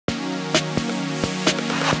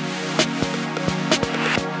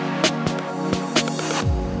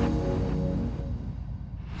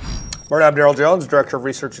Morning, I'm Daryl Jones, Director of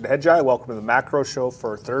Research at Hedgeye. Welcome to the Macro Show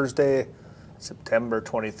for Thursday, September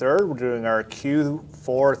 23rd. We're doing our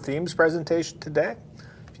Q4 themes presentation today.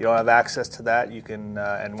 If you don't have access to that, you can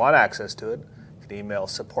and want access to it, you can email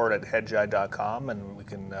support@hedgeye.com and we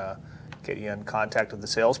can get you in contact with the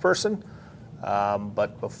salesperson.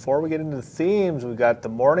 But before we get into the themes, we've got the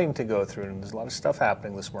morning to go through, and there's a lot of stuff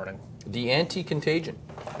happening this morning. The anti-contagion.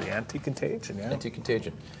 The anti-contagion, yeah.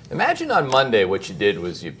 Anti-contagion. Imagine on Monday what you did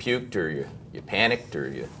was you puked or you panicked or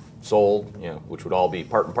you sold, which would all be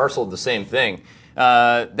part and parcel of the same thing.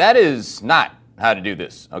 That is not how to do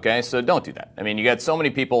this, okay? So don't do that. I mean, you got so many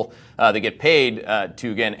people that get paid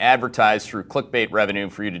to, again, advertise through clickbait revenue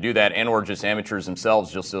for you to do that, and or just amateurs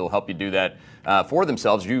themselves just to help you do that for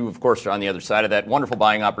themselves. You, of course, are on the other side of that. Wonderful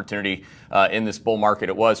buying opportunity in this bull market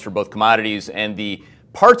it was for both commodities and the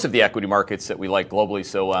parts of the equity markets that we like globally,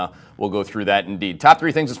 so we'll go through that indeed. Top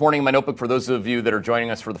three things this morning in my notebook for those of you that are joining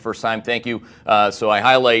us for the first time, thank you. So I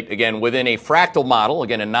highlight, again, within a fractal model,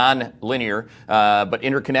 again, a non-linear but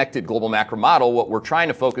interconnected global macro model, what we're trying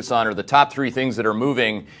to focus on are the top three things that are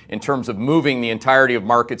moving in terms of moving the entirety of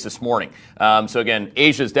markets this morning. So again,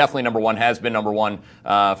 Asia is definitely number one, has been number one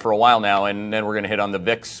for a while now, and then we're going to hit on the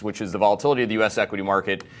VIX, which is the volatility of the U.S. equity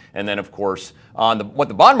market, and then, of course, on what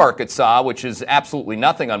the bond market saw, which is absolutely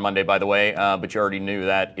nothing on Monday, by the way, but you already knew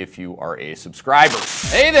that if you are a subscriber.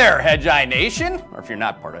 Hey there, Hedgeye Nation, or if you're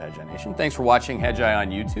not part of Hedgeye Nation, thanks for watching Hedgeye on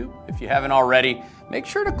YouTube. If you haven't already, make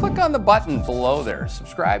sure to click on the button below there.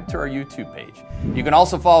 Subscribe to our YouTube page. You can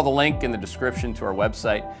also follow the link in the description to our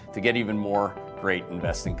website to get even more great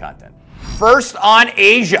investing content. First on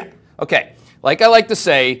Asia. Okay, like I like to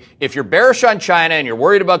say, if you're bearish on China and you're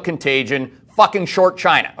worried about contagion, fucking short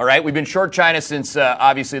China, all right? We've been short China since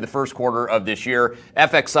obviously the first quarter of this year.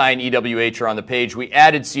 FXI and EWH are on the page. We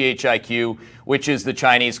added CHIQ, which is the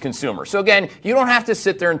Chinese consumer. So again, you don't have to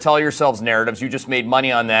sit there and tell yourselves narratives. You just made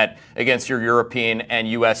money on that against your European and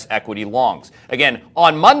U.S. equity longs. Again,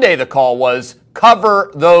 on Monday, the call was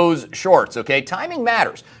cover those shorts, okay? Timing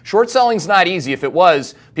matters. Short selling's not easy. If it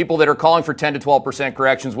was, people that are calling for 10 to 12%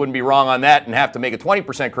 corrections wouldn't be wrong on that and have to make a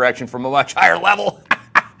 20% correction from a much higher level.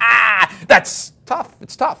 That's tough.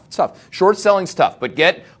 It's tough. It's tough. Short selling's tough, but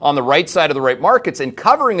get on the right side of the right markets, and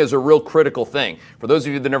covering is a real critical thing. For those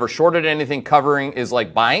of you that never shorted anything, covering is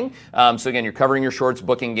like buying. So again, you're covering your shorts,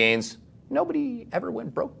 booking gains. Nobody ever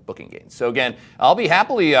went broke booking gains. So again, I'll be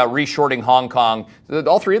happily reshorting Hong Kong,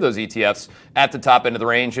 all three of those ETFs at the top end of the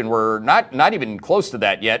range, and we're not even close to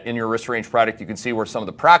that yet. In your risk range product, you can see where some of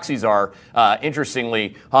the proxies are.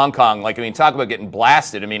 Interestingly, Hong Kong, talk about getting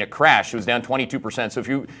blasted. I mean, a crash, it was down 22%. So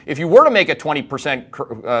if you were to make a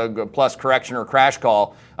 20% plus correction or crash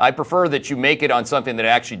call, I prefer that you make it on something that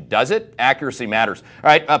actually does it. Accuracy matters. All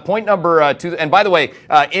right, point number two, and by the way,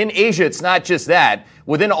 in Asia, it's not just that.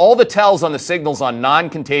 Within all the tells on the signals on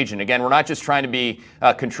non-contagion, again, we're not just trying to be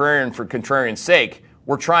contrarian for contrarian's sake.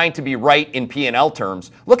 We're trying to be right in P&L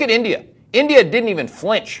terms. Look at India. India didn't even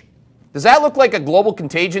flinch. Does that look like a global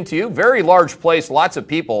contagion to you? Very large place, lots of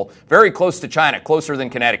people, very close to China, closer than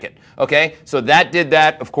Connecticut. Okay, so that did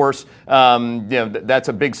that. Of course, that's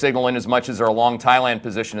a big signal in as much as our long Thailand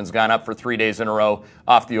position has gone up for 3 days in a row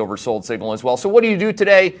off the oversold signal as well. So what do you do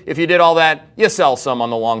today? If you did all that, you sell some on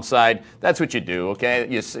the long side. That's what you do, okay?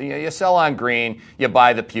 You sell on green, you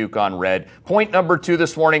buy the puke on red. Point number two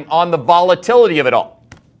this morning on the volatility of it all.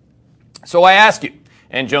 So I ask you,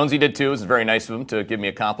 and Jonesy did too. It was very nice of him to give me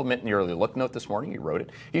a compliment in the early look note this morning. He wrote it.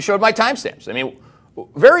 He showed my timestamps. I mean,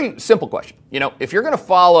 very simple question. If you're going to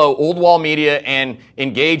follow Old Wall Media and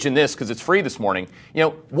engage in this because it's free this morning,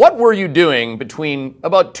 what were you doing between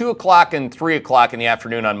about 2 o'clock and 3 o'clock in the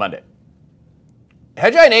afternoon on Monday?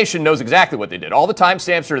 Hedgeye Nation knows exactly what they did. All the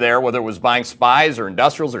timestamps are there, whether it was buying SPYs or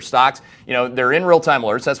industrials or stocks. They're in real-time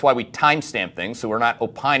alerts. That's why we timestamp things, so we're not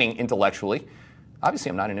opining intellectually. Obviously,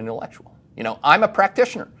 I'm not an intellectual. I'm a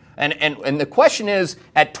practitioner. And the question is,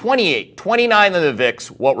 at 28, 29 in the VIX,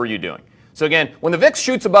 what were you doing? So again, when the VIX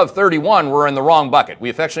shoots above 31, we're in the wrong bucket. We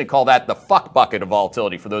affectionately call that the fuck bucket of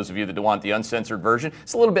volatility for those of you that want the uncensored version.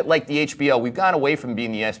 It's a little bit like the HBO. We've gone away from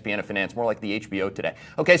being the ESPN of finance, more like the HBO today.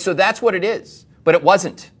 Okay, so that's what it is. But it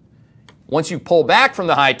wasn't. Once you pull back from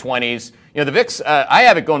the high 20s, the VIX, I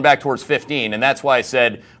have it going back towards 15, and that's why I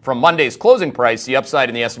said from Monday's closing price, the upside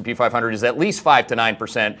in the S&P 500 is at least 5 to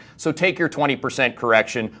 9%. So take your 20%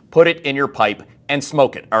 correction, put it in your pipe, and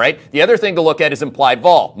smoke it, all right? The other thing to look at is implied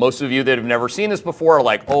vol. Most of you that have never seen this before are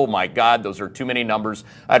like, oh my God, those are too many numbers.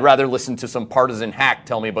 I'd rather listen to some partisan hack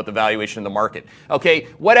tell me about the valuation of the market. Okay,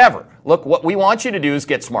 whatever. Look, what we want you to do is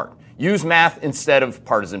get smart. Use math instead of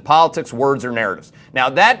partisan politics, words, or narratives. Now,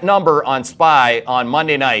 that number on SPY on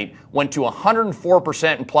Monday night went to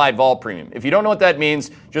 104% implied vol premium. If you don't know what that means,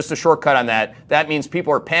 just a shortcut on that, that means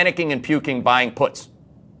people are panicking and puking buying puts.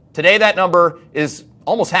 Today, that number is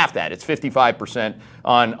almost half that. It's 55%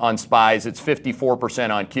 on SPYs. It's 54%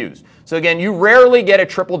 on Qs. So again, you rarely get a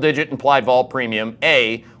triple-digit implied vol premium,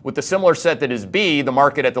 A, with the similar set that is B, the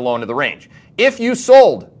market at the low end of the range. If you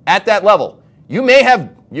sold at that level, you may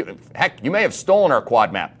have stolen our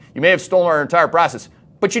quad map. You may have stolen our entire process,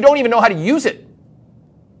 but you don't even know how to use it.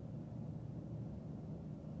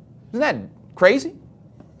 Isn't that crazy?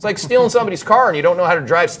 It's like stealing somebody's car and you don't know how to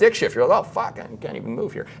drive stick shift. You're like, oh, fuck, I can't even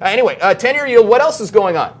move here. Anyway, 10-year yield, what else is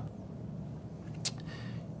going on?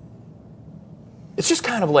 It's just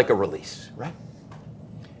kind of like a release, right?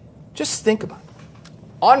 Just think about it.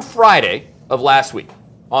 On Friday of last week,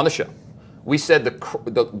 on the show, we said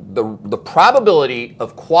the probability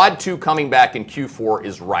of quad 2 coming back in Q4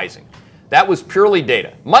 is rising. That was purely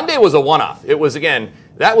data. Monday was a one-off. It was, again,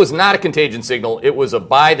 that was not a contagion signal. It was a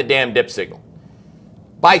buy the damn dip signal.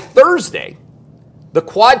 By Thursday, the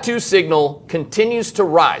quad 2 signal continues to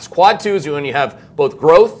rise. Quad 2 is when you have both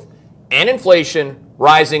growth and inflation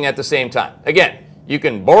rising at the same time. Again, you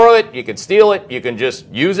can borrow it, you can steal it, you can just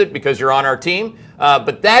use it because you're on our team.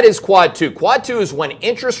 But that is quad 2. Quad 2 is when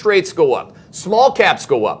interest rates go up, small caps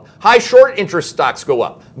go up, high short interest stocks go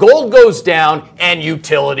up, gold goes down, and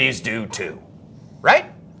utilities do too. Right?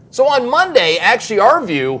 So on Monday, actually our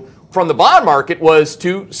view from the bond market was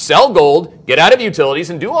to sell gold, get out of utilities,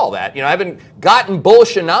 and do all that. You know, I haven't gotten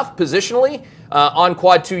bullish enough positionally on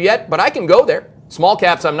quad 2 yet, but I can go there. Small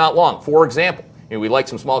caps, I'm not long. For example, you know, we like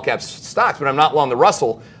some small cap stocks, but I'm not long the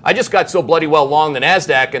Russell. I just got so bloody well long the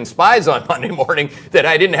NASDAQ and SPYs on Monday morning that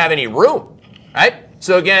I didn't have any room, right?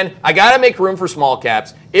 So again, I got to make room for small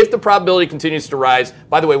caps. If the probability continues to rise,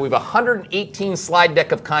 by the way, we have a 118 slide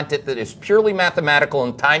deck of content that is purely mathematical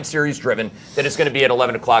and time series driven that is going to be at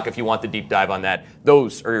 11 o'clock if you want the deep dive on that.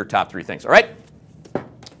 Those are your top 3 things, all right?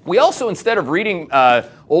 We also, instead of reading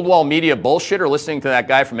old wall media bullshit or listening to that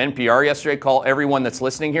guy from NPR yesterday call everyone that's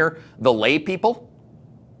listening here the lay people,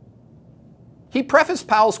 he prefaced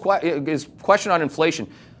Powell's his question on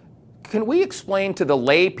inflation. Can we explain to the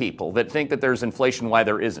lay people that think that there's inflation why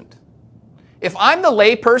there isn't? If I'm the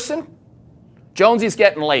lay person, Jonesy's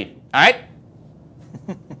getting laid, all right?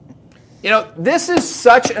 You know, this is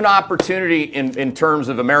such an opportunity in terms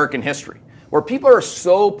of American history where people are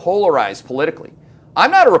so polarized politically. I'm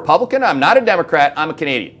not a Republican, I'm not a Democrat, I'm a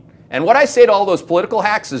Canadian. And what I say to all those political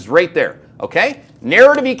hacks is right there, okay?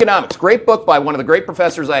 Narrative Economics, great book by one of the great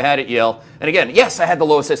professors I had at Yale. And again, yes, I had the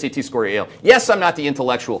lowest SAT score at Yale. Yes, I'm not the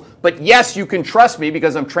intellectual. But yes, you can trust me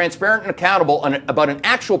because I'm transparent and accountable about an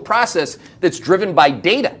actual process that's driven by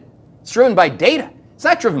data. It's driven by data. It's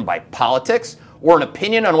not driven by politics or an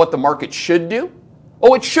opinion on what the market should do.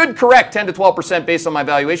 Oh, it should correct 10 to 12% based on my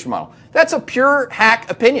valuation model. That's a pure hack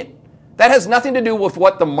opinion. That has nothing to do with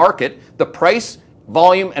what the market, the price,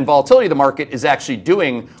 volume, and volatility of the market is actually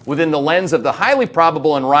doing within the lens of the highly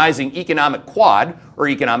probable and rising economic quad or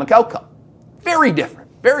economic outcome. Very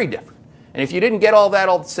different, very different. And if you didn't get all that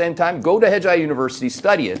all at the same time, go to Hedgeye University,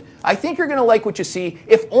 study it. I think you're going to like what you see,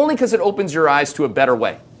 if only because it opens your eyes to a better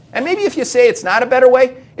way. And maybe if you say it's not a better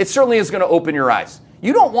way, it certainly is going to open your eyes.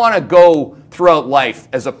 You don't want to go throughout life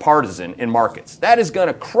as a partisan in markets. That is going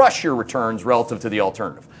to crush your returns relative to the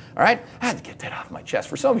alternative. All right? I had to get that off my chest.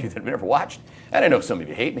 For some of you that have never watched, and I know some of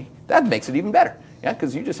you hate me, that makes it even better. Yeah,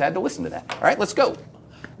 because you just had to listen to that. All right, let's go.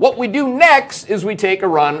 What we do next is we take a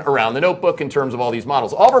run around the notebook in terms of all these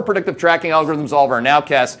models. All of our predictive tracking algorithms, all of our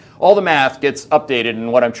nowcasts, all the math gets updated.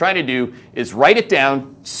 And what I'm trying to do is write it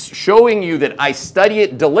down, showing you that I study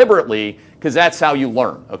it deliberately because that's how you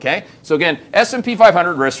learn, okay? So again, S&P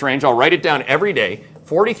 500 risk range, I'll write it down every day,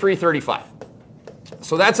 43.35.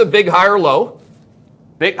 So that's a big higher low.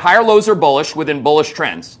 Big higher lows are bullish within bullish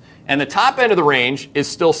trends. And the top end of the range is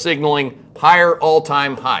still signaling higher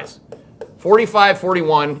all-time highs. 45,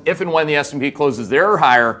 41, if and when the S&P closes there or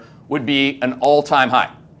higher, would be an all-time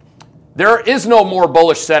high. There is no more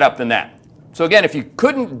bullish setup than that. So again, if you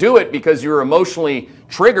couldn't do it because you were emotionally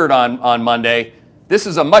triggered on Monday, this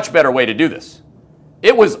is a much better way to do this.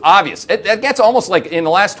 It was obvious. It gets almost like in the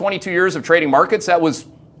last 22 years of trading markets, that was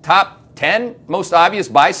top 10 most obvious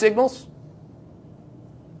buy signals.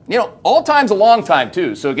 You know, all time's a long time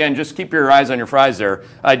too. So again, just keep your eyes on your fries there.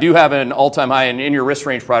 I do have an all-time high in your risk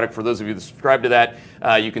range product. For those of you that subscribe to that,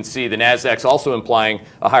 you can see the NASDAQ's also implying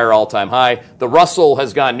a higher all-time high. The Russell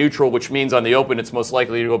has gone neutral, which means on the open, it's most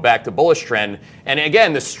likely to go back to bullish trend. And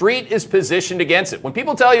again, the street is positioned against it. When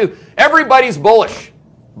people tell you everybody's bullish,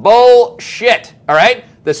 Bullshit. All right?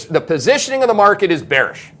 The positioning of the market is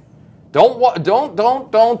bearish. Don't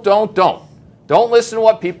listen to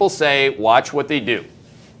what people say. Watch what they do.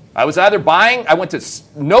 I was either buying, I went to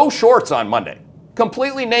no shorts on Monday,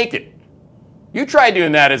 completely naked. You tried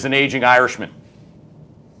doing that as an aging Irishman.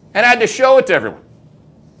 And I had to show it to everyone.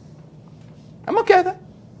 I'm okay with that.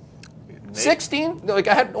 16, like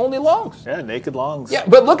I had only longs. Yeah, naked longs. Yeah,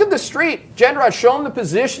 but look at the street. Gendrod, show them the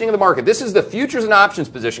positioning of the market. This is the futures and options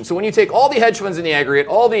position. So when you take all the hedge funds in the aggregate,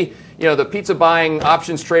 all the, the pizza buying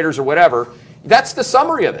options traders or whatever, that's the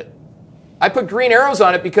summary of it. I put green arrows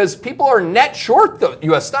on it because people are net short the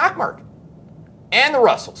U.S. stock market and the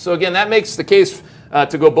Russell. So again, that makes the case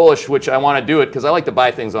to go bullish, which I want to do it because I like to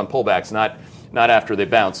buy things on pullbacks, not after they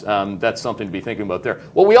bounce. That's something to be thinking about there.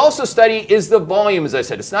 What we also study is the volume, as I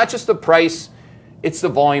said. It's not just the price, it's the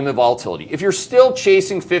volume of volatility. If you're still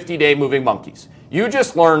chasing 50-day moving monkeys, you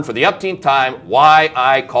just learned for the upteenth time why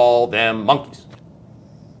I call them monkeys.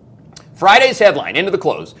 Friday's headline, into the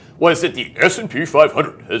close, was that the S&P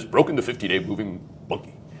 500 has broken the 50-day moving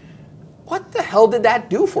monkey. What the hell did that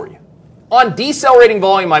do for you? On decelerating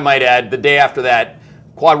volume, I might add, the day after that,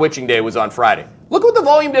 quad witching day was on Friday. Look what the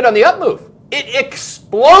volume did on the up move. It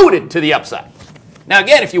exploded to the upside. Now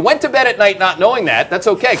again, if you went to bed at night not knowing that, that's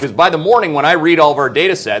okay, because by the morning when I read all of our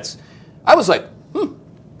data sets, I was like,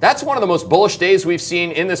 that's one of the most bullish days we've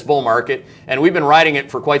seen in this bull market, and we've been riding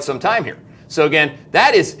it for quite some time here. So again,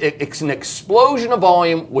 it's an explosion of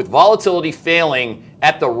volume with volatility failing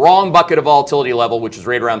at the wrong bucket of volatility level, which is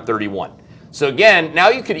right around 31. So again, now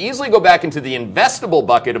you could easily go back into the investable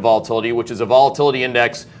bucket of volatility, which is a volatility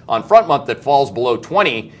index on front month that falls below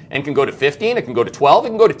 20 and can go to 15, it can go to 12, it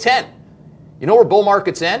can go to 10. You know where bull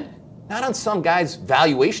markets end? Not on some guy's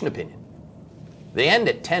valuation opinion. They end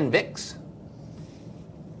at 10 VIX.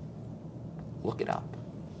 Look it up.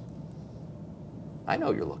 I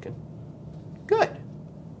know you're looking. Good.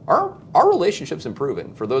 Our relationship's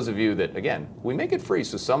improving. For those of you that, again, we make it free,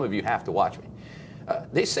 so some of you have to watch me.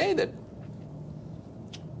 They say that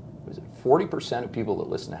 40% of people that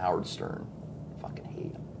listen to Howard Stern fucking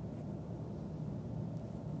hate him.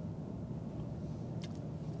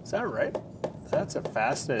 Is that right? That's a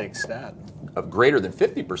fascinating stat. Of greater than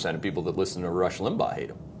 50% of people that listen to Rush Limbaugh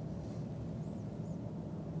hate him.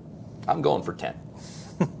 I'm going for 10.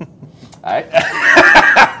 All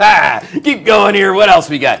right. Keep going here. What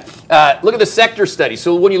else we got? Look at the sector study.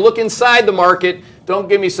 So when you look inside the market, don't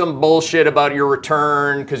give me some bullshit about your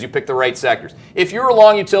return because you picked the right sectors. If you were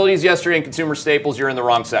long utilities yesterday and consumer staples, you're in the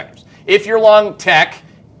wrong sectors. If you're long tech,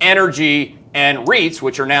 energy, and REITs,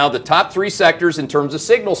 which are now the top 3 sectors in terms of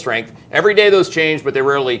signal strength, every day those change, but they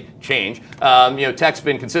rarely change. Tech's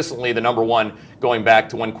been consistently the number 1 going back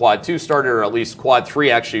to when Quad 2 started, or at least Quad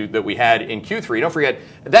 3 actually that we had in Q3. Don't forget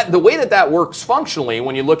that the way that works functionally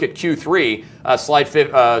when you look at Q3,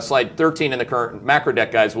 slide 13 in the current macro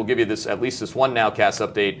deck, guys, will give you this, at least this one nowcast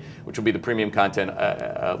update, which will be the premium content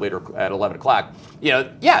later at 11 o'clock.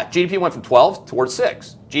 GDP went from 12 towards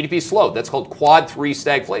 6. GDP slowed. That's called Quad 3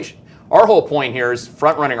 stagflation. Our whole point here is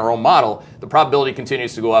front-running our own model. The probability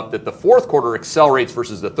continues to go up that the fourth quarter accelerates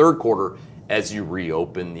versus the third quarter as you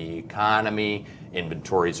reopen the economy,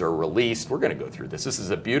 inventories are released. We're going to go through this. This is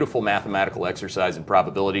a beautiful mathematical exercise in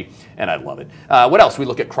probability, and I love it. What else? We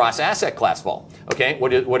look at cross-asset class vol. Okay,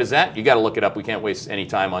 what is that? You got to look it up. We can't waste any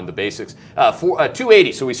time on the basics.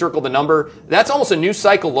 280, so we circled the number. That's almost a new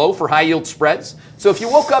cycle low for high-yield spreads. So if you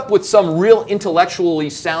woke up with some real intellectually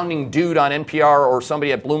sounding dude on NPR or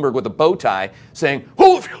somebody at Bloomberg with a bow tie saying,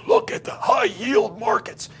 well, if you look at the high-yield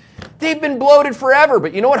markets, they've been bloated forever.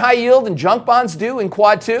 But you know what high yield and junk bonds do in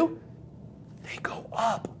Quad 2? They go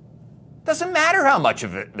up. Doesn't matter how much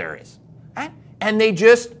of it there is. Right? And they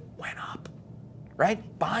just went up. Right?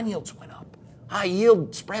 Bond yields went up. High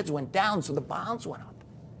yield spreads went down, so the bonds went up.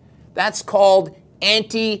 That's called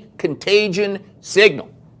anti-contagion signal.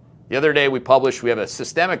 The other day we have a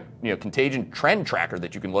systemic contagion trend tracker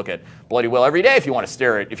that you can look at bloody well every day if you want to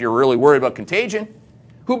stare at, if you're really worried about contagion.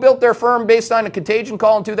 Who built their firm based on a contagion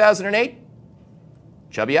call in 2008?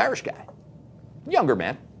 Chubby Irish guy. Younger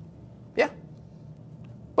man. Yeah.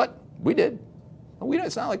 But we did.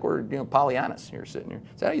 It's not like we're Pollyannas here sitting here.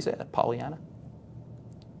 Is that how you say that? Pollyanna?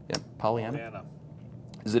 Yeah, Pollyanna.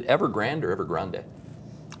 Is it Evergrande or Evergrande?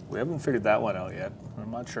 We haven't figured that one out yet.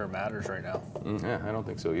 I'm not sure it matters right now. Yeah, I don't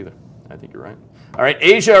think so either. I think you're right. All right,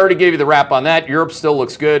 Asia, I already gave you the wrap on that. Europe still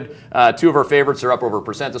looks good. 2 of our favorites are up over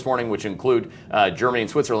 1% this morning, which include Germany and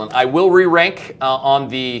Switzerland. I will re-rank on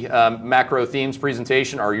the macro themes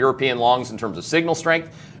presentation our European longs in terms of signal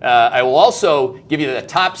strength. I will also give you the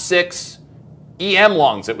top 6 EM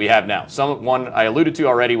longs that we have now. One I alluded to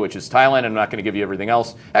already, which is Thailand. I'm not going to give you everything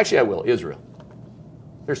else. Actually, I will. Israel.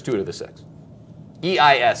 There's 2 out of the 6.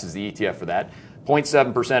 EIS is the ETF for that.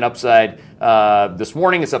 0.7% upside. This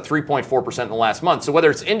morning it's up 3.4% in the last month. So whether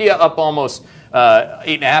it's India up almost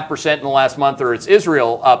 8.5% in the last month, or it's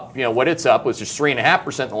Israel up, what it's up was just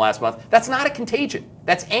 3.5% in the last month, that's not a contagion.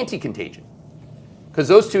 That's anti-contagion. Because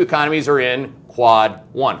those 2 economies are in Quad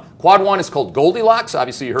 1. Quad 1 is called Goldilocks.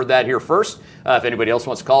 Obviously, you heard that here first. If anybody else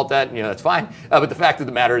wants to call it that, that's fine. But the fact of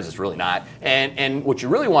the matter is it's really not. And what you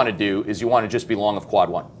really want to do is you want to just be long of Quad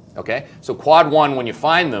 1. Okay? So Quad 1, when you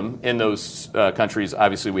find them in those countries,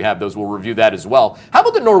 obviously we have those. We'll review that as well. How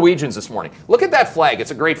about the Norwegians this morning? Look at that flag.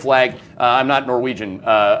 It's a great flag. I'm not Norwegian.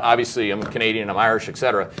 Obviously, I'm Canadian, I'm Irish,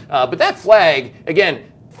 etc. But that flag,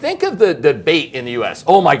 again, think of the debate in the U.S.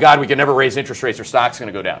 Oh my God, we can never raise interest rates or stocks going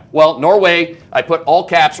to go down. Well, Norway, I put all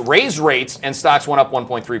caps, raised rates, and stocks went up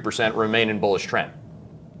 1.3%, remain in bullish trend.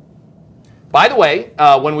 By the way,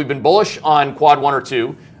 when we've been bullish on Quad 1 or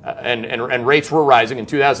 2, and rates were rising in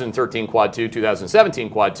 2013 Quad 2, 2017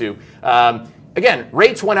 Quad 2, again,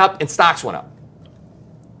 rates went up and stocks went up.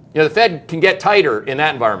 The Fed can get tighter in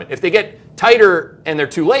that environment. If they get tighter and they're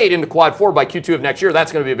too late into Quad 4 by Q2 of next year,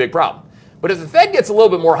 that's going to be a big problem. But if the Fed gets a little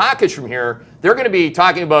bit more hawkish from here, they're going to be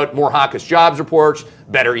talking about more hawkish jobs reports,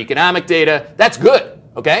 better economic data. That's good,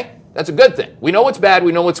 okay? That's a good thing. We know what's bad,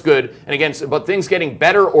 we know what's good. And again, it's about things getting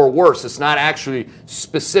better or worse. It's not actually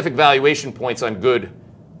specific valuation points on good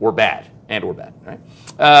or bad, or bad, right?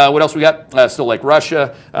 What else we got? Still like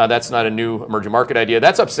Russia. That's not a new emerging market idea.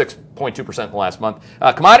 That's up 6.2% in the last month.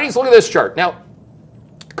 Commodities, look at this chart. Now,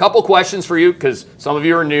 a couple questions for you, because some of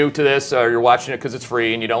you are new to this, or you're watching it because it's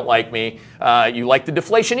free and you don't like me. You like the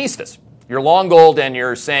deflationistas. You're long gold and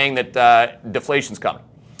you're saying that deflation's coming.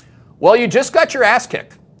 Well, you just got your ass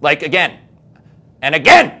kicked. Like again and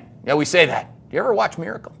again. We say that. Do you ever watch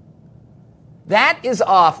Miracle? That is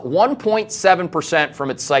off 1.7% from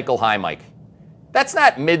its cycle high, Mike. That's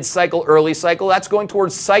not mid-cycle, early cycle. That's going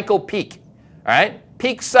towards cycle peak. All right?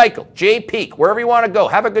 Peak cycle, J-peak, wherever you want to go.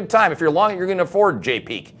 Have a good time. If you're long, you're going to afford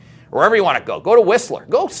J-peak. Wherever you want to go. Go to Whistler.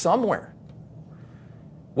 Go somewhere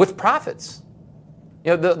with profits.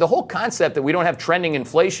 The whole concept that we don't have trending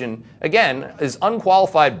inflation, again, is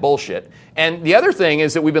unqualified bullshit. And the other thing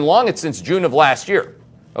is that we've been long it since June of last year.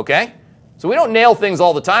 Okay? So we don't nail things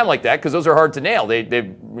all the time like that because those are hard to nail.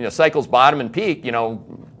 They cycles bottom and peak,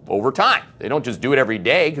 over time. They don't just do it every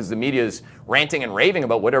day because the media is ranting and raving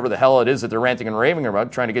about whatever the hell it is that they're ranting and raving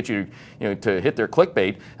about, trying to get you, to hit their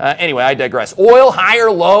clickbait. Anyway, I digress. Oil, higher,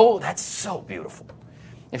 low. That's so beautiful.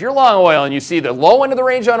 If you're long oil and you see the low end of the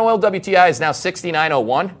range on oil, WTI is now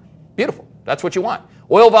 69.01. Beautiful. That's what you want.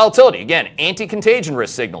 Oil volatility, again, anti-contagion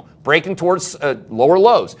risk signal, breaking towards lower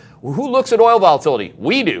lows. Who looks at oil volatility?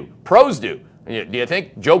 We do. Pros do. Do you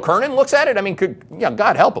think Joe Kernan looks at it? I mean,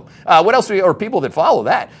 God help him. What else? Or people that follow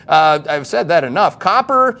that? I've said that enough.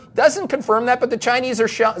 Copper doesn't confirm that, but the Chinese are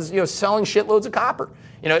selling shitloads of copper.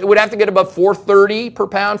 It would have to get above 430 per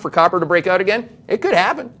pound for copper to break out again. It could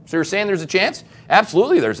happen. So you're saying there's a chance?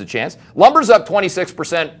 Absolutely, there's a chance. Lumber's up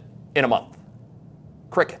 26% in a month.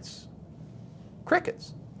 Crickets.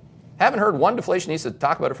 Crickets. Haven't heard one deflationista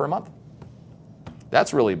talk about it for a month.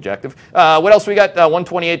 That's really objective. What else we got?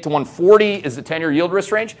 128 to 140 is the 10-year yield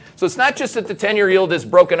risk range. So it's not just that the 10-year yield is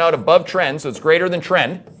broken out above trend, so it's greater than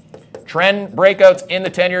trend. Trend breakouts in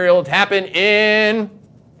the 10-year yield happen in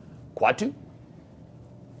Quad 2.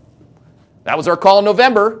 That was our call in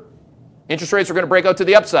November. Interest rates are going to break out to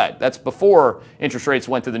the upside. That's before interest rates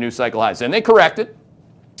went to the new cycle highs. And they corrected.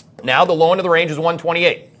 Now the low end of the range is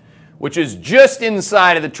 128, which is just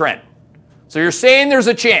inside of the trend. So you're saying there's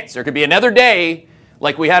a chance. There could be another day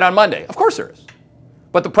like we had on Monday. Of course there is.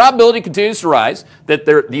 But the probability continues to rise that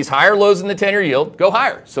these higher lows in the 10-year yield go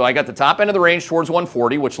higher. So I got the top end of the range towards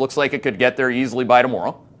 140, which looks like it could get there easily by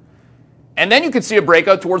tomorrow. And then you could see a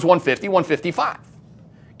breakout towards 150, 155.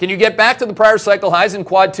 Can you get back to the prior cycle highs in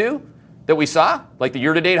Quad 2 that we saw, like the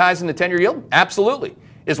year-to-date highs in the 10-year yield? Absolutely.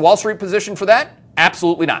 Is Wall Street positioned for that?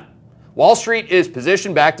 Absolutely not. Wall Street is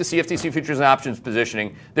positioned back to CFTC futures and options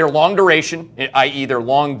positioning. They're long duration, i.e. they're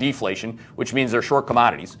long deflation, which means they're short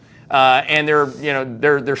commodities. And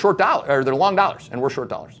they're short dollar, or they're long dollars, and we're short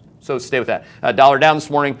dollars. So stay with that. Dollar down this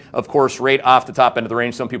morning, of course, rate off the top end of the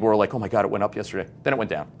range. Some people were like, oh my God, it went up yesterday. Then it went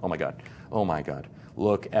down. Oh my God. Oh my God.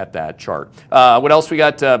 Look at that chart. What else we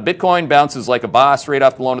got? Bitcoin bounces like a boss, right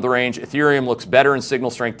off the low end of the range. Ethereum looks better in signal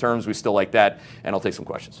strength terms. We still like that. And I'll take some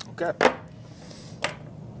questions. Okay.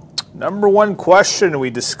 Number one question, we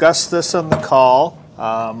discussed this on the call.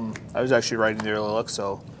 I was actually writing the early look,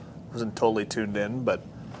 so I wasn't totally tuned in, but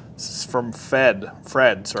this is from Fred,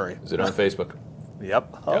 sorry. Is it on Facebook?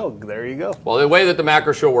 Yep. Oh, there you go. Well, the way that the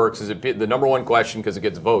macro show works is the number one question, because it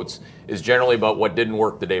gets votes, is generally about what didn't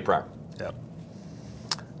work the day prior. Yep.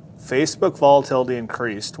 Facebook volatility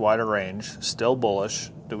increased, wider range, still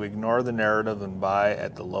bullish. Do we ignore the narrative and buy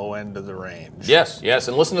at the low end of the range? Yes,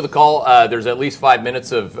 and listen to the call. There's at least 5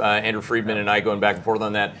 minutes of Andrew Friedman and I going back and forth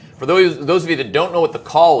on that. For those of you that don't know what the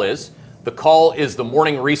call is the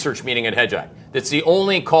morning research meeting at Hedgeye. That's the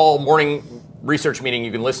only morning research meeting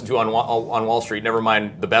you can listen to on Wall Street, never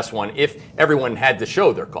mind the best one, if everyone had to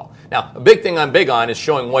show their call. Now, a big thing I'm big on is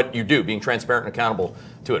showing what you do, being transparent and accountable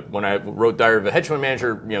to it. When I wrote Diary of a Hedge Fund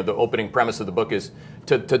Manager, the opening premise of the book is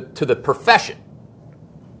to the profession.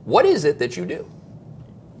 What is it that you do?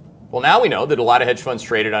 Well, now we know that a lot of hedge funds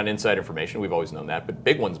traded on inside information. We've always known that, but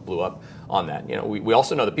big ones blew up on that. We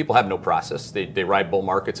also know that people have no process. They ride bull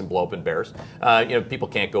markets and blow up in bears. People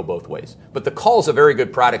can't go both ways. But the call is a very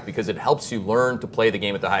good product because it helps you learn to play the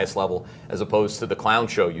game at the highest level, as opposed to the clown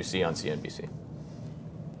show you see on CNBC.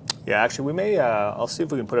 Yeah, actually, we may. I'll see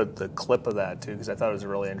if we can put up the clip of that too, because I thought it was a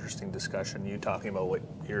really interesting discussion. You talking about what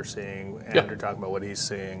you're seeing, Andrew talking about what he's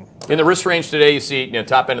seeing. In the risk range today, you see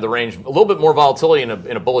top end of the range, a little bit more volatility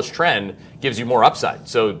in a bullish trend gives you more upside.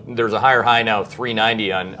 So there's a higher high now,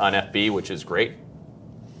 390 on FB, which is great.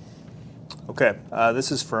 Okay,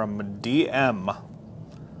 this is from DM.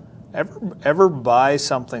 Ever buy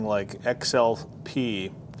something like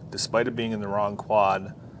XLP, despite it being in the wrong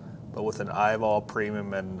quad, but with an eyeball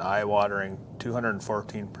premium and eye-watering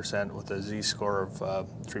 214% with a Z-score of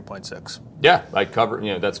 3.6. Yeah, I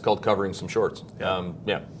cover. That's called covering some shorts. So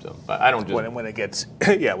I don't just when it gets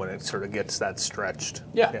when it sort of gets that stretched.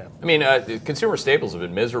 Yeah. I mean, consumer staples have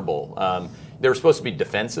been miserable. They were supposed to be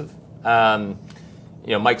defensive.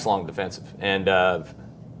 Mike's long defensive, and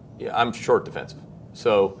I'm short defensive.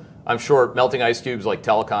 So I'm short melting ice cubes like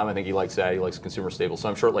telecom. I think he likes that. He likes consumer staples. So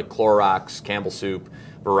I'm short like Clorox, Campbell Soup,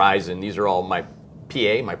 Verizon. These are all my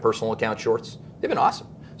my personal account shorts. They've been awesome.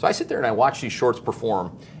 So I sit there and I watch these shorts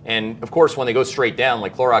perform. And of course, when they go straight down,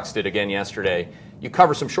 like Clorox did again yesterday, you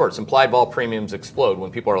cover some shorts. Implied vol premiums explode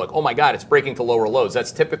when people are like, oh my God, it's breaking to lower lows.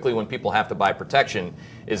 That's typically when people have to buy protection,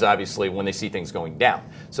 is obviously when they see things going down.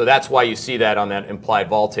 So that's why you see that on that implied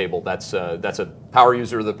vol table. That's a power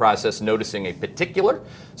user of the process noticing a particular.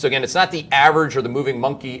 So again, it's not the average or the moving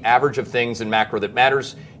monkey average of things in macro that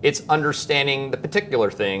matters. It's understanding the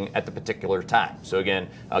particular thing at the particular time. So again,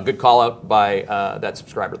 a good call out by that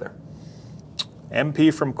subscriber there.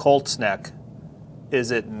 MP from Colts Neck.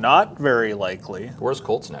 Is it not very likely? Where's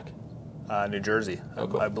Colts Neck? New Jersey,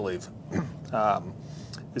 cool. I believe.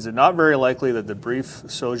 Is it not very likely that the brief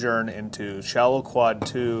sojourn into shallow quad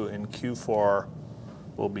 2 in Q4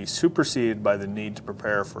 will be superseded by the need to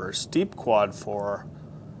prepare for a steep quad 4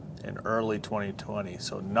 in early 2020?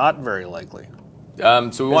 So not very likely. So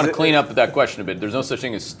we want to clean up that question a bit. There's no such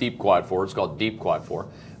thing as steep quad 4. It's called deep quad 4.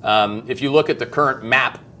 If you look at the current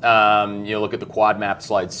map, look at the quad map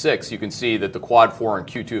slide 6, you can see that the quad 4 in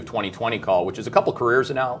Q2 of 2020 call, which is a couple careers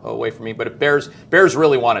now away from me, but if Bears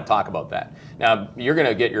really want to talk about that. Now, you're going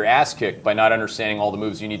to get your ass kicked by not understanding all the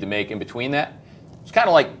moves you need to make in between that. It's kind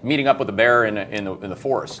of like meeting up with a bear in the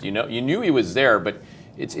forest. You knew he was there, but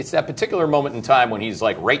it's that particular moment in time when he's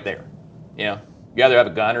like right there. You either have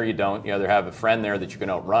a gun or you don't. You either have a friend there that you can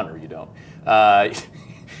outrun or you don't.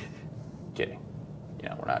 Kidding.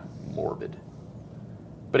 We're not morbid.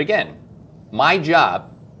 But again, my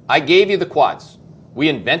job, I gave you the quads. We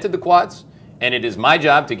invented the quads, and it is my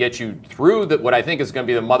job to get you through what I think is going to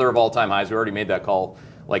be the mother of all-time highs. We already made that call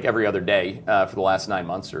like every other day for the last 9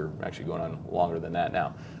 months, or actually going on longer than that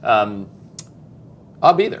now.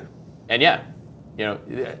 I'll be there. And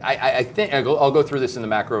I think I'll go through this in the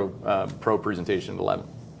Macro Pro presentation at 11.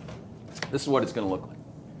 This is what it's going to look like.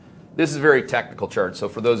 This is a very technical chart, so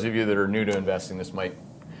for those of you that are new to investing, this might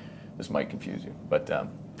confuse you. But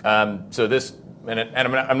so this, and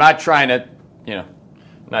I'm not trying to, I'm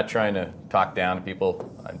not trying to talk down to people.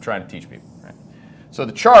 I'm trying to teach people. Right? So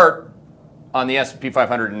the chart on the S&P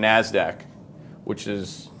 500 and NASDAQ, which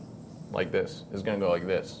is like this, is going to go like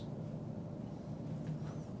this.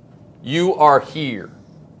 You are here.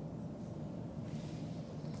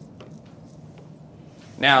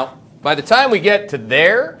 Now, by the time we get to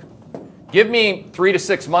there, give me 3 to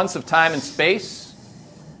 6 months of time and space.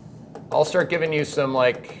 I'll start giving you some,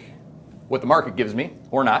 like, what the market gives me,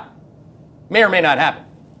 or not. May or may not happen.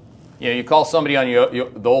 You call somebody on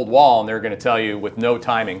the old wall, and they're going to tell you with no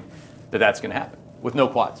timing that that's going to happen, with no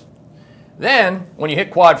quads. Then, when you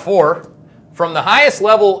hit quad 4, from the highest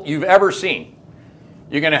level you've ever seen,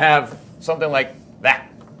 you're going to have something like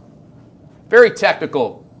that. Very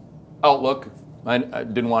technical outlook. I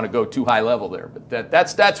didn't want to go too high level there, but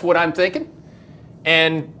that's what I'm thinking.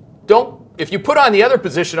 And if you put on the other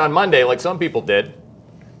position on Monday, like some people did,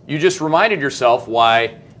 you just reminded yourself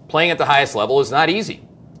why playing at the highest level is not easy.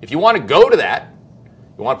 If you want to go to that,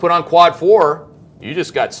 you want to put on quad 4, you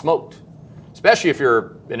just got smoked. Especially if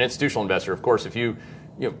you're an institutional investor. Of course, when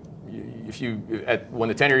the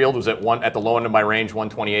 10-year yield was at the low end of my range,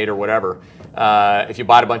 128 or whatever, if you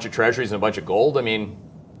bought a bunch of treasuries and a bunch of gold, I mean,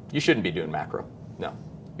 you shouldn't be doing macro. No,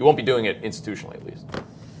 you won't be doing it institutionally at least.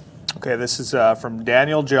 Okay, this is from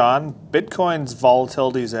Daniel John. Bitcoin's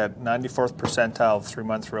volatility is at 94th percentile of 3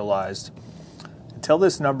 months realized. Until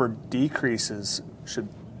this number decreases,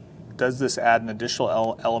 does this add an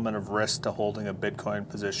additional element of risk to holding a Bitcoin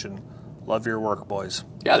position? Love your work, boys.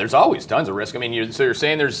 Yeah, there's always tons of risk. I mean, so you're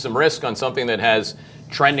saying there's some risk on something that has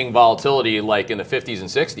trending volatility like in the 50s and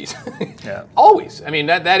 60s. Yeah. Always. I mean,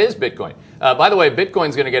 that is Bitcoin. By the way,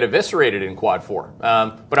 Bitcoin's going to get eviscerated in quad 4.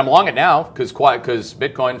 But I'm long it now because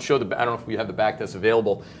Bitcoin showed I don't know if we have the backtest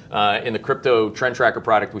available. In the crypto trend tracker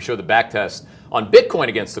product, we showed the backtest on Bitcoin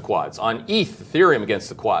against the quads, on ETH, Ethereum against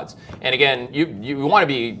the quads. And again, you want to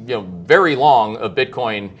be very long of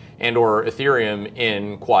Bitcoin and or Ethereum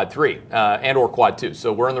in quad 3 and or quad 2.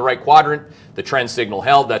 So we're in the right quadrant. The trend signal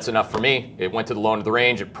held. That's enough for me. It went to the low end of the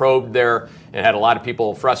range. It probed there. It had a lot of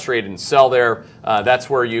people frustrated and sell there. That's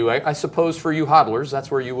where I suppose for you hodlers,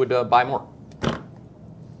 that's where you would buy more.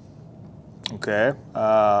 Okay.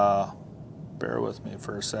 Bear with me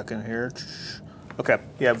for a second here. Okay.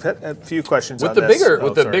 Yeah, I've had a few questions with on the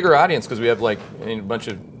this. Bigger audience, because we have a bunch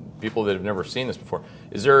of people that have never seen this before.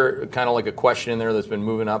 Is there kind of like a question in there that's been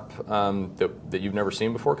moving up that you've never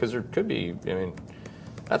seen before? Because there could be. I mean,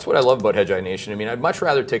 that's what I love about Hedgeye Nation. I mean, I'd much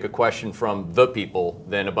rather take a question from the people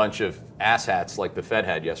than a bunch of asshats like the Fed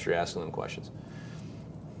had yesterday asking them questions.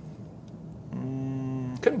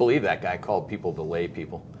 Couldn't believe that guy called people the lay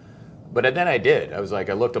people. But then I did. I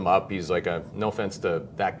looked him up. He's like no offense to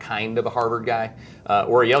that kind of a Harvard guy,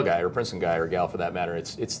 or a Yale guy, or a Princeton guy, or gal for that matter.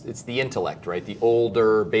 It's the intellect, right? The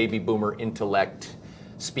older baby boomer intellect,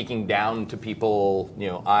 speaking down to people.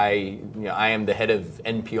 I am the head of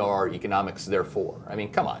NPR economics. Therefore, I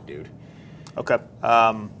mean, come on, dude. Okay.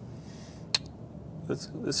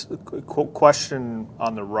 This question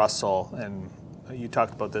on the Russell, and you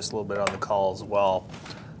talked about this a little bit on the call as well,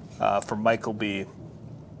 from Michael B.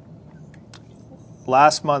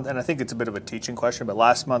 Last month, and I think it's a bit of a teaching question, but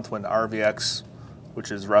last month when RVX,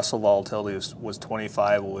 which is Russell volatility, was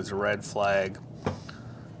 25, it was a red flag.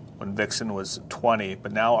 When VIXN was 20,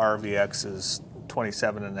 but now RVX is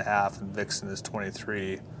 27.5 and VIXN is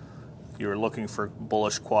 23. You were looking for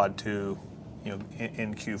bullish quad 2,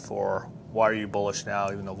 in Q4. Why are you bullish now,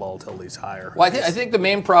 even though volatility is higher? Well, I think the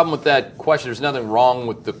main problem with that question, there's nothing wrong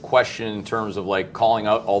with the question in terms of calling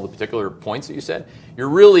out all the particular points that you said. You're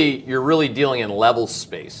really dealing in level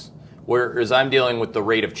space, whereas I'm dealing with the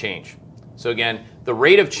rate of change. So again, the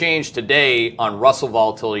rate of change today on Russell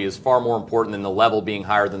volatility is far more important than the level being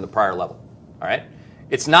higher than the prior level. All right,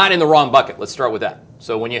 it's not in the wrong bucket. Let's start with that.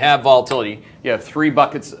 So when you have volatility, you have 3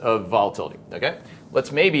 buckets of volatility. Okay,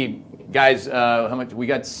 let's maybe. Guys, how much? We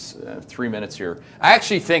got 3 minutes here. I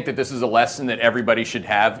actually think that this is a lesson that everybody should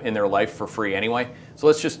have in their life for free anyway. So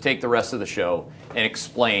let's just take the rest of the show and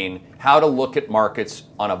explain how to look at markets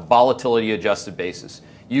on a volatility adjusted basis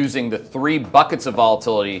using the 3 buckets of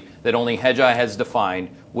volatility that only Hedgeye has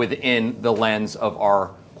defined within the lens of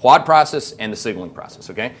our quad process and the signaling process,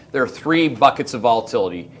 okay? There are 3 buckets of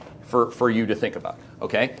volatility for you to think about,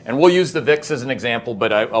 okay? And we'll use the VIX as an example,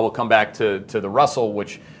 but I will come back to the Russell,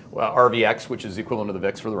 which RVX, which is the equivalent of the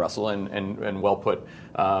VIX for the Russell, and well put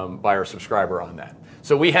by our subscriber on that.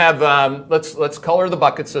 So we have, let's color the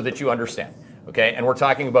buckets so that you understand, okay? And we're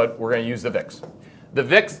going to use the VIX. The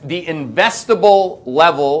VIX, the investable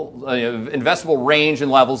level, investable range and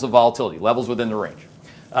levels of volatility, levels within the range.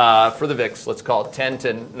 For the VIX, let's call it 10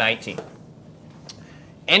 to 19.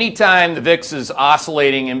 Anytime the VIX is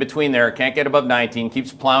oscillating in between there, can't get above 19,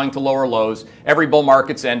 keeps plowing to lower lows, every bull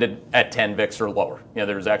market's ended at 10 VIX or lower.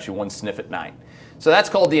 There's actually one sniff at 9. So that's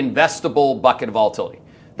called the investable bucket of volatility.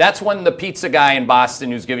 That's when the pizza guy in Boston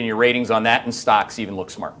who's giving you ratings on that and stocks even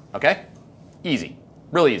looks smart, okay? Easy,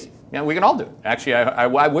 really easy. We can all do it. Actually,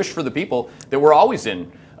 I wish for the people that we're always in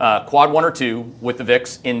quad 1 or 2 with the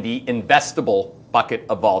VIX in the investable bucket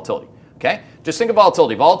of volatility. Okay? Just think of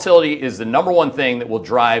volatility. Volatility is the number one thing that will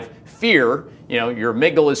drive fear. Your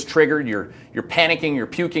amygdala is triggered, you're panicking, you're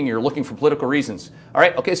puking, you're looking for political reasons. All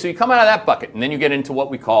right, okay, so you come out of that bucket, and then you get into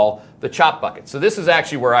what we call the chop bucket. So this is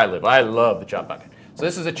actually where I live. I love the chop bucket. So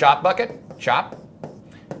this is a chop bucket, chop,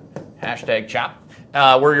 hashtag chop,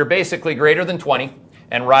 where you're basically greater than 20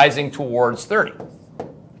 and rising towards 30.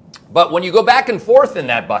 But when you go back and forth in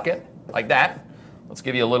that bucket, like that, Let's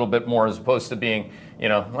give you a little bit more as opposed to being,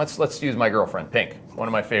 let's use my girlfriend, Pink, one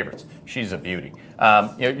of my favorites. She's a beauty.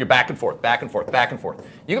 You're back and forth, back and forth, back and forth.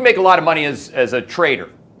 You can make a lot of money as a trader.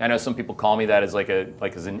 I know some people call me that as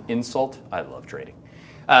as an insult. I love trading.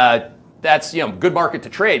 That's good market to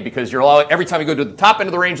trade because every time you go to the top end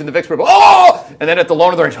of the range in the VIX, and then at the low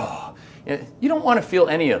end of the range, you don't want to feel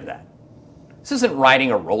any of that. This isn't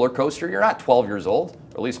riding a roller coaster. You're not 12 years old,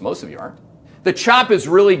 or at least most of you aren't. The chop is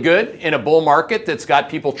really good in a bull market that's got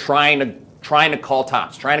people trying to call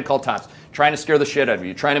tops, trying to scare the shit out of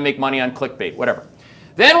you, trying to make money on clickbait, whatever.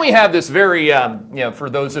 Then we have this very,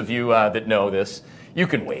 for those of you that know this, you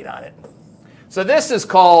can wait on it. So this is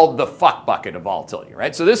called the fuck bucket of volatility,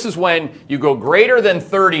 right? So this is when you go greater than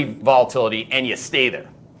 30 volatility and you stay there.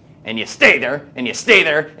 And you stay there, and you stay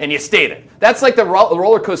there, and you stay there. That's like the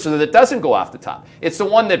roller coaster that doesn't go off the top. It's the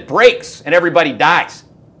one that breaks and everybody dies.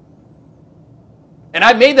 And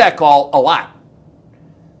I've made that call a lot.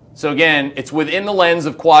 So again, it's within the lens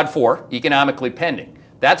of quad 4, economically pending.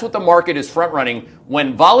 That's what the market is front running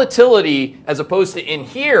when volatility, as opposed to in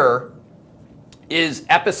here, is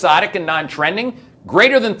episodic and non-trending.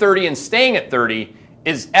 Greater than 30 and staying at 30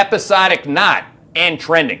 is episodic not and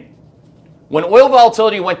trending. When oil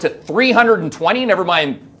volatility went to 320, never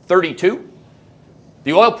mind 32,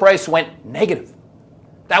 the oil price went negative.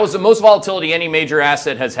 That was the most volatility any major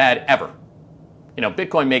asset has had ever.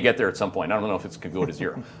 Bitcoin may get there at some point. I don't know if it's going to go to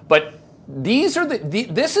zero. But these are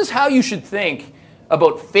this is how you should think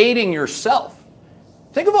about fading yourself.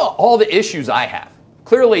 Think about all the issues I have.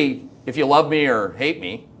 Clearly, if you love me or hate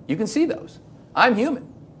me, you can see those. I'm human,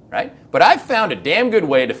 right? But I've found a damn good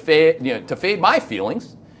way to fade my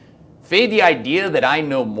feelings, fade the idea that I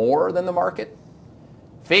know more than the market,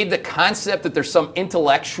 fade the concept that there's some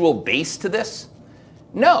intellectual base to this.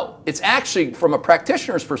 No, it's actually, from a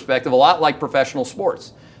practitioner's perspective, a lot like professional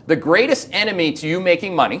sports. The greatest enemy to you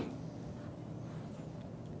making money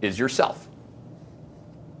is yourself.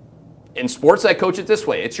 In sports, I coach it this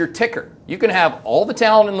way. It's your ticker. You can have all the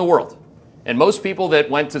talent in the world. And most people that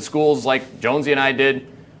went to schools like Jonesy and I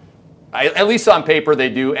did, at least on paper they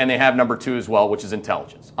do, and they have number 2 as well, which is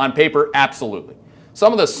intelligence. On paper, absolutely.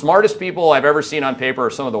 Some of the smartest people I've ever seen on paper are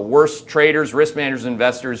some of the worst traders, risk managers,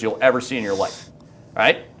 investors you'll ever see in your life.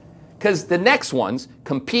 Right? Because the next ones,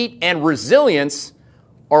 compete and resilience,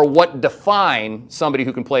 are what define somebody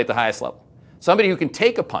who can play at the highest level. Somebody who can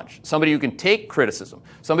take a punch, somebody who can take criticism,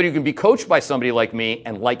 somebody who can be coached by somebody like me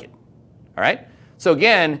and like it. All right? So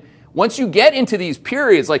again, once you get into these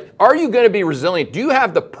periods, like, are you going to be resilient? Do you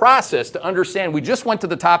have the process to understand we just went to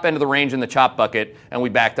the top end of the range in the chop bucket and we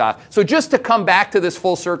backed off? So just to come back to this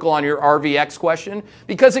full circle on your RVX question,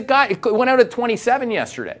 because it went out at 27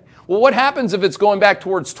 yesterday. Well, what happens if it's going back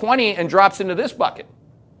towards 20 and drops into this bucket?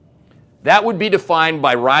 That would be defined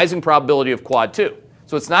by rising probability of quad 2.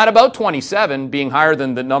 So it's not about 27 being higher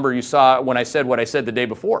than the number you saw when I said what I said the day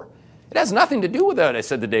before. It has nothing to do with what I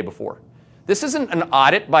said the day before. This isn't an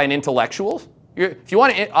audit by an intellectual. If you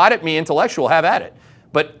want to audit me intellectual, have at it.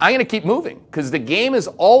 But I'm going to keep moving because the game is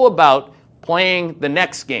all about playing the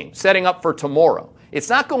next game, setting up for tomorrow. It's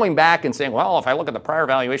not going back and saying, well, if I look at the prior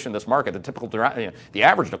valuation of this market, the typical, the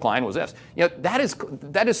average decline was this. That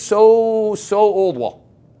is so old wall.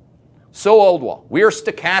 So old wall. We are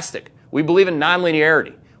stochastic. We believe in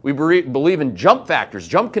nonlinearity. We believe in jump factors,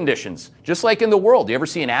 jump conditions, just like in the world. Do you ever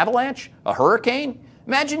see an avalanche, a hurricane?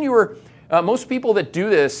 Imagine you were, most people that do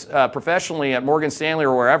this professionally at Morgan Stanley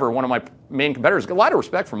or wherever, one of my main competitors, a lot of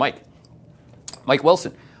respect for Mike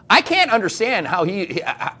Wilson. I can't understand how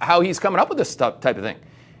he's coming up with this type of thing.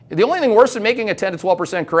 The only thing worse than making a 10 to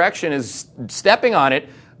 12% correction is stepping on it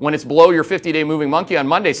when it's below your 50-day moving monkey on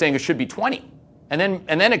Monday, saying it should be 20, and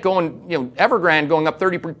then it going, Evergrande going up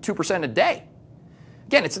 32% a day.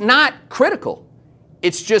 Again, it's not critical.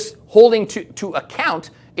 It's just holding to account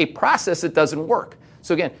a process that doesn't work.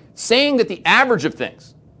 So again, saying that the average of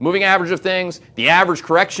things, moving average of things, the average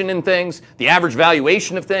correction in things, the average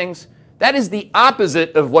valuation of things, that is the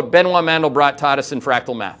opposite of what Benoit Mandelbrot taught us in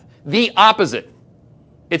fractal math. The opposite.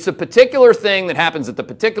 It's a particular thing that happens at the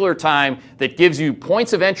particular time that gives you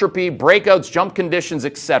points of entropy, breakouts, jump conditions,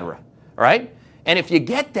 etc. All right? And if you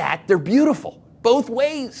get that, they're beautiful. Both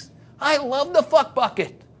ways. I love the fuck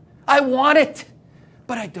bucket. I want it,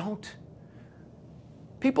 but I don't.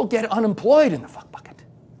 People get unemployed in the fuck bucket.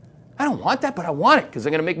 I don't want that, but I want it because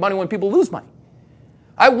I'm going to make money when people lose money.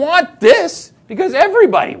 I want this because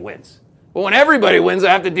everybody wins. But when everybody wins,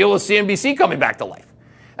 I have to deal with CNBC coming back to life.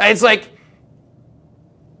 And it's like,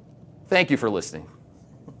 thank you for listening.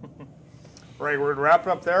 Right, we're wrapping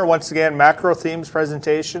up there. Once again, macro themes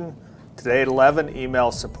presentation today at 11. Email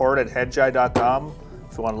support@hedgeye.com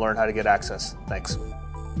if you want to learn how to get access. Thanks.